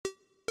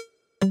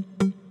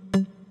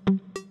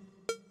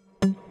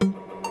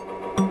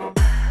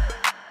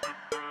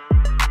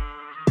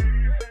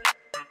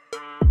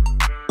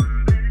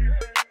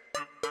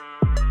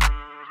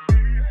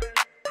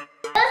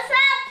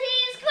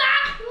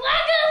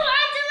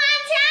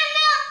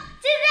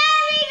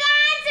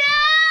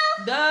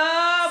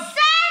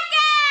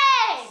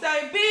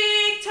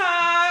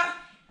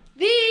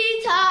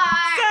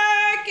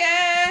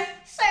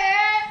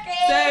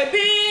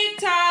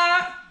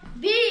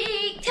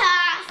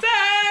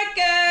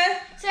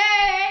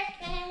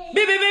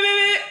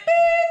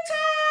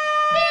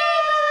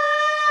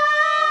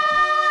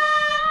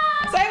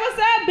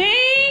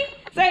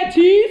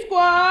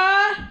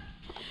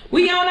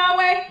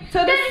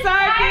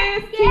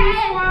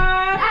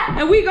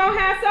And we gonna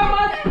have so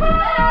much fun.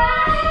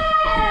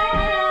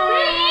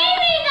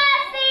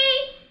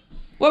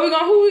 What we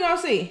gonna, who we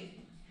gonna see?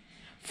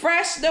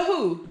 Fresh the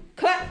who?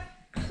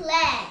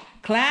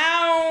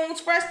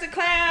 Clowns, Fresh the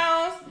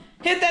Clowns.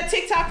 Hit that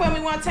TikTok for me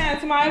one time,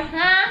 somebody.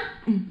 Huh?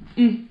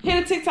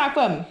 Hit a TikTok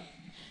for me.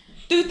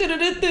 You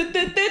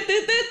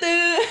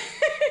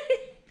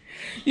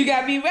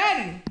gotta be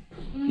ready.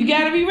 You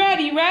gotta be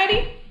ready. You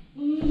ready?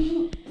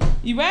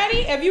 You ready?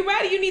 If you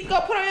ready, you need to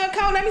go put on your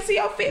coat. Let me see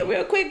your fit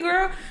real quick,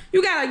 girl.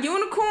 You got a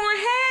unicorn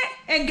hat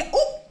and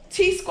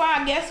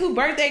Tsquad. Guess who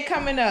birthday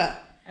coming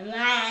up?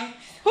 Mine.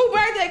 Who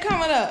birthday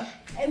coming up?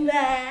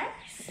 Mine.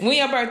 When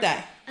your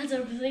birthday?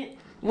 October.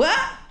 What?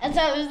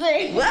 October.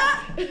 What?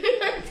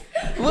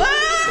 What?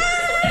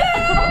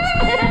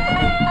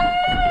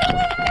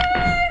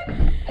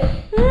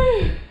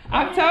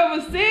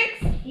 October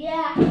 6th?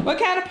 Yeah. What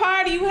kind of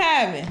party you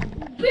having?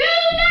 Bruno!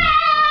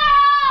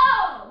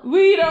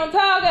 We don't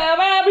talk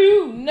about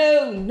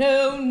Bruno,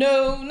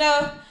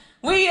 no.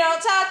 We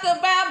don't talk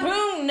about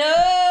Bruno.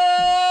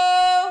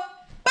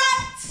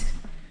 But,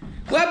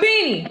 what,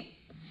 Beanie?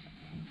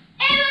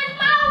 It was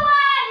my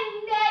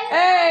wedding day.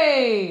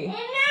 Hey. And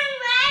I'm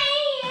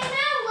ready, and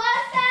I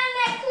was on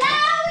the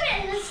cloud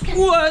in the sky.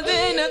 Was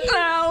in a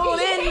cloud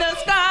in the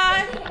sky.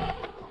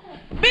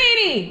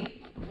 Beanie.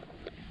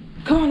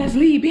 Come on, let's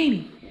leave,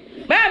 Beanie.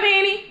 Bye,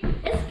 Beanie.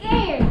 It's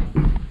scared.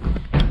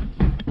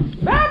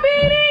 Bye,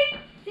 Beanie.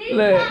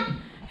 Look,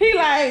 he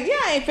like,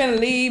 y'all ain't finna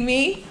leave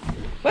me.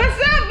 What's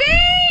up,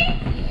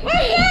 Beanie? What's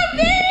up,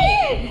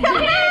 Beanie?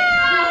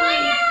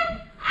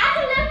 I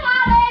can lift my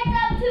legs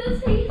up too,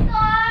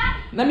 Tsquad.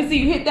 Let me see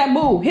you hit that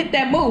move. Hit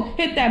that move.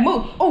 Hit that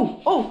move.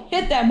 Oh,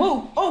 hit that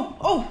move. Oh.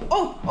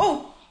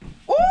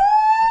 Woo!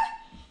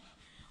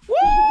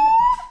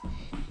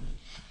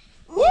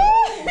 Woo!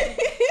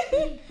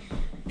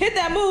 Hit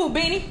that move,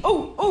 Beanie.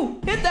 Oh,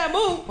 hit that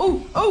move.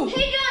 Oh. He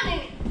doing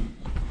it.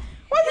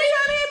 What's he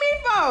trying to hit me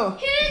for?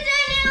 He was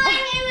doing it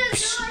like he was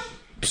doing.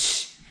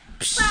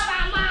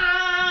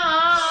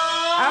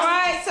 All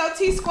right, so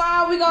Tsquad,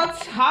 we gonna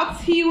talk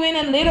to you in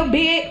a little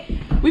bit.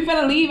 We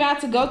finna leave out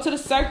to go to the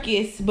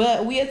circus,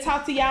 but we'll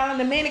talk to y'all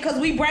in a minute because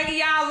we bringing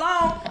y'all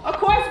along. Of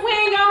course, we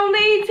ain't gonna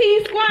leave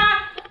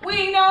Tsquad. We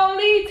ain't gonna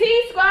leave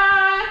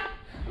Tsquad.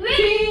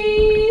 Tsquad.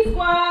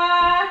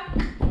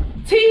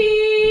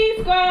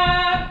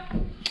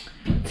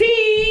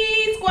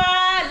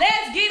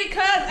 Let's get it,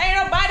 cause ain't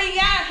nobody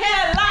out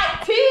here like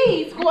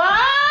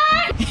Tsquad.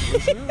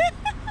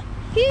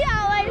 He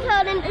always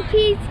holding the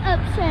keys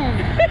upside.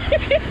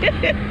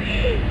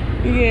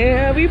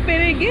 Yeah, we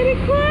finna get it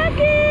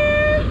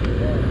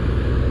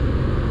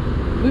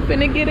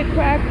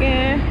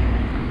crackin'.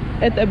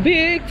 At the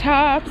Big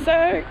Top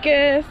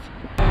Circus.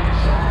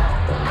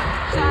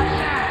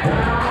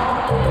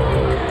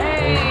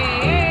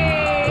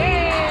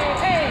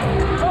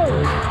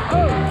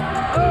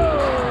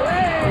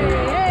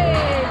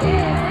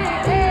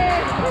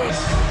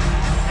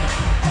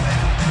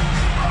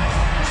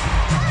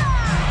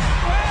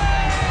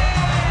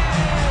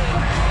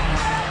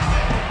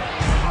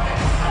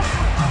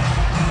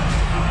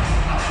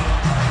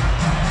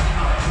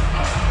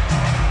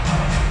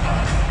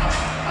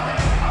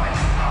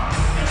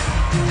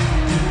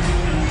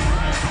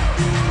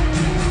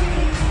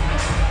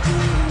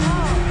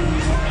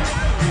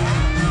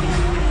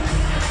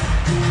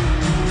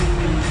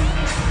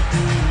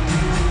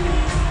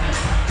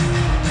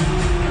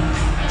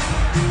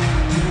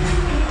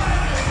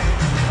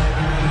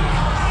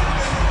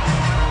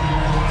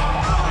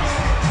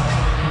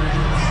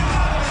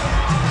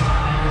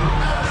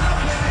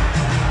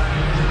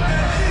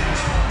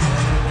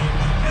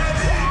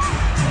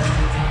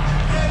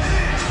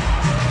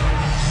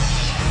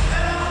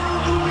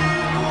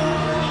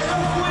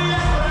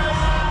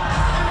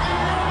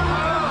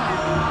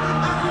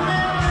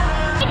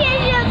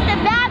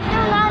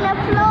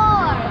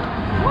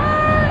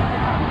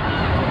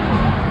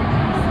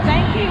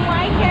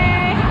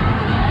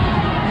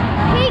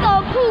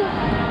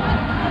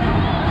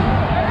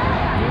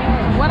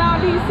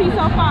 See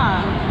so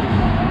far?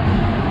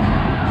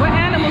 What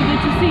animals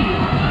did you see?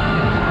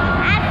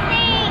 I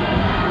see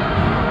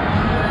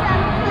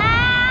some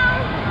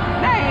clowns.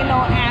 That ain't no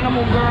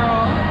animal,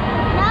 girl.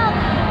 No.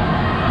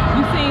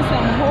 You seen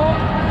some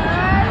horses?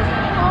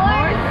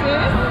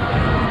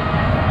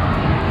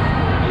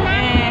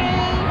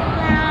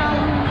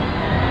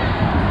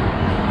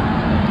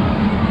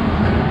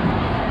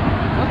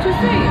 What you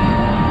see?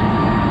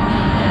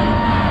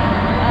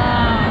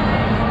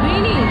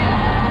 Beanie.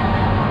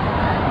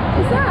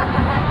 What's up?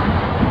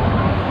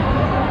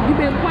 You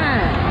been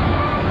quiet.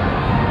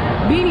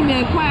 Beanie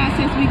been quiet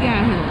since we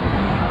got here.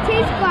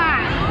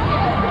 Tsquad.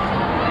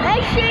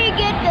 Make sure you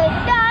get the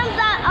thumbs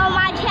up on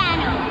my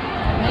channel.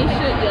 Make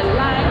sure you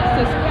like,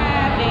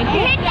 subscribe, and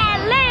hit that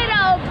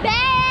little bell.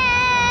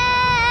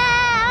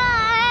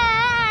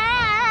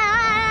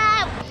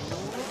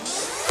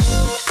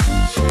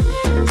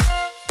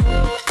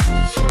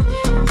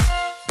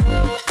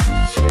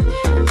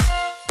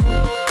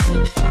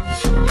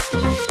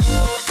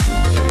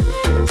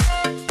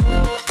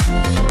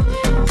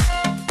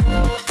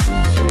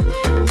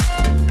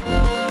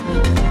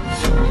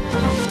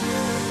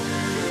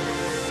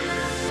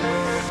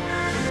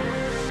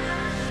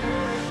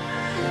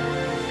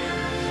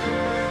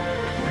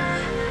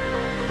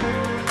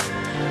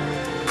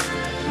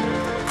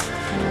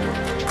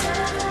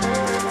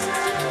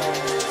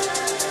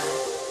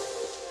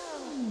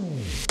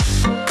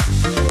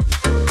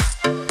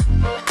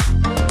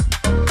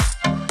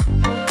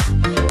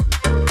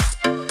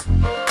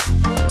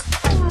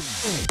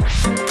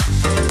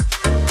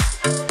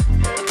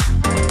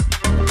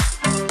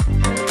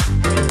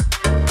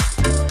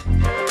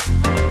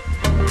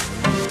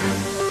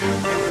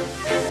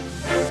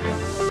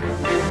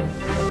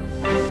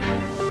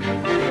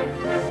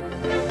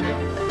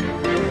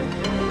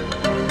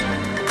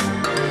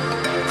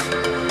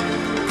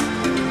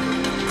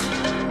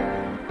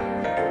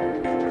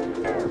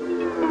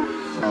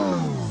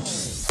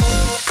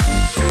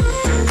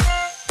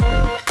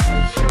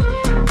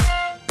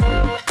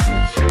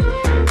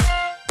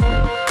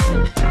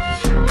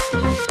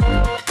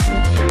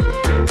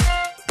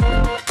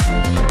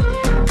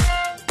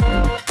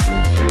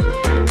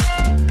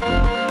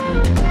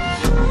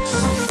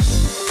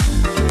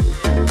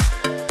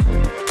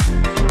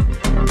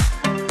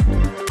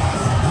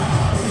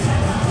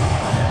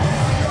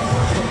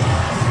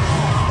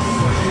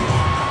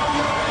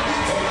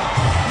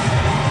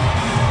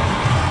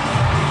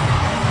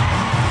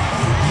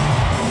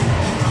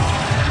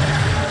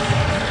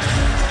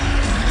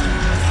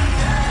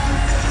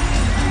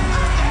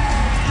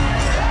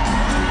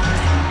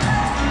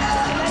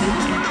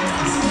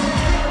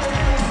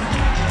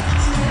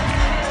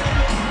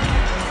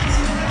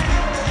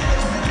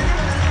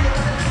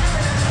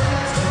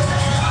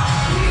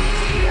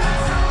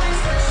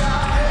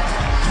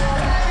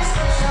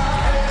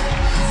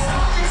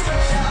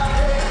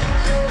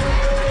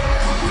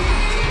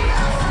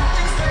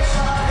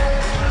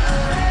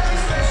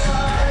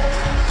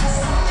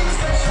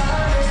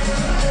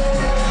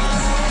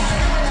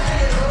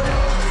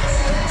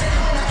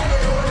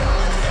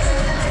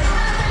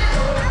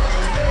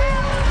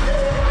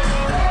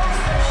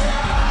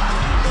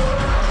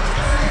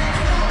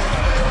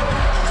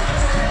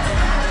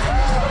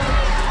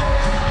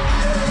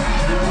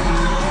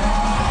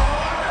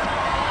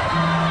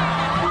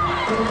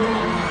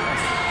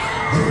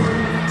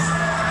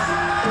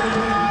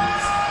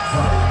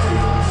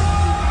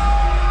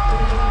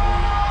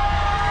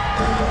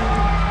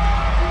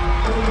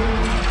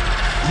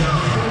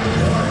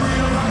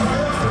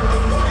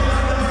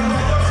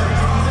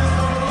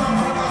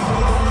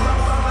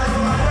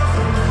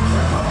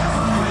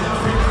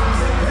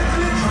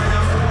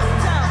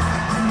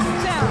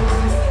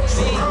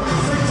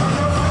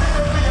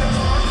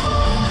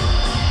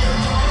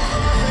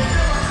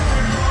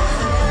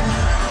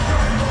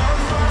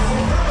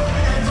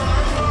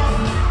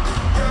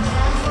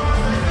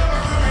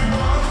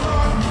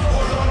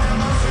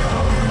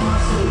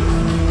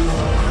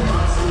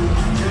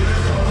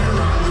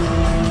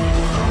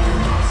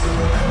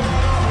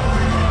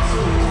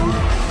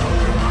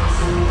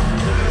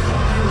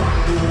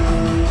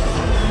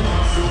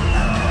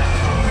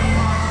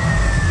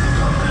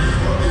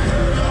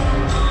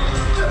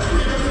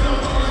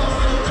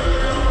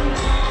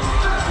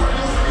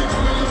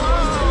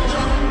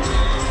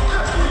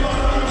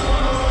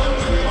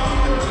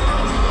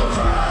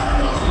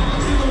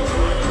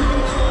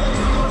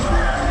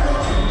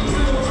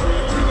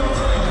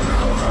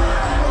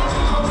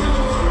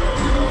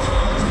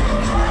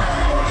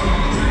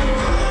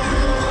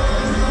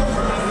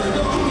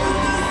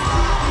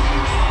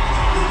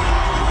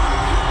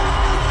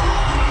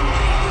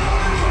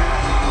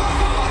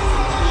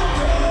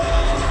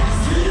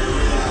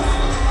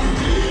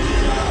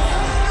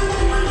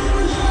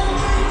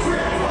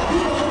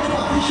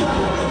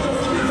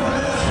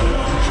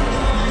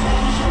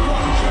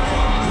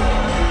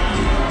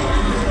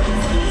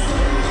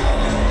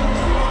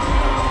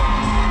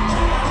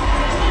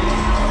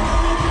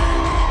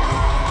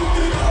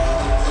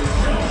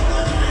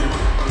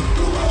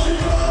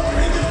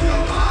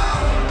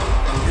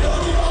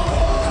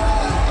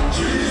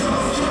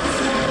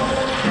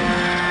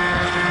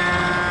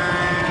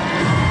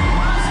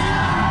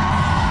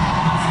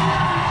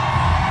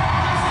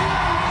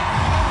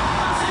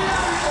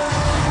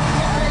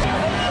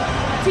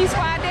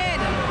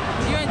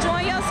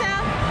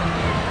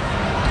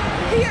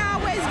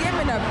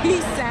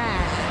 East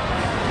side.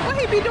 What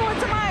he be doing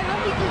tonight? Let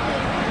me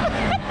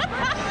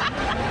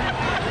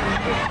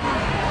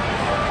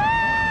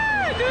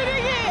do it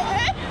again.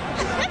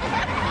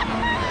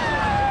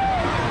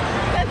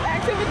 Let's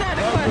ask him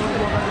another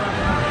question.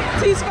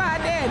 Tsquad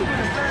Daddy.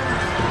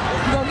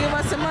 You gonna give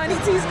us some money,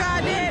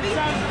 Tsquad Daddy?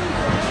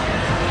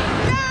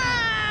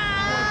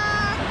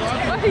 Nah!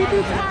 What he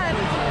do tonight?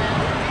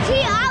 He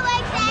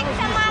always asks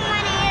for my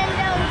money and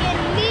don't give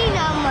me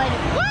no money.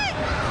 What?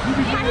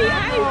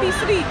 How he be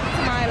sleep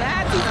tonight?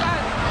 How Tsquad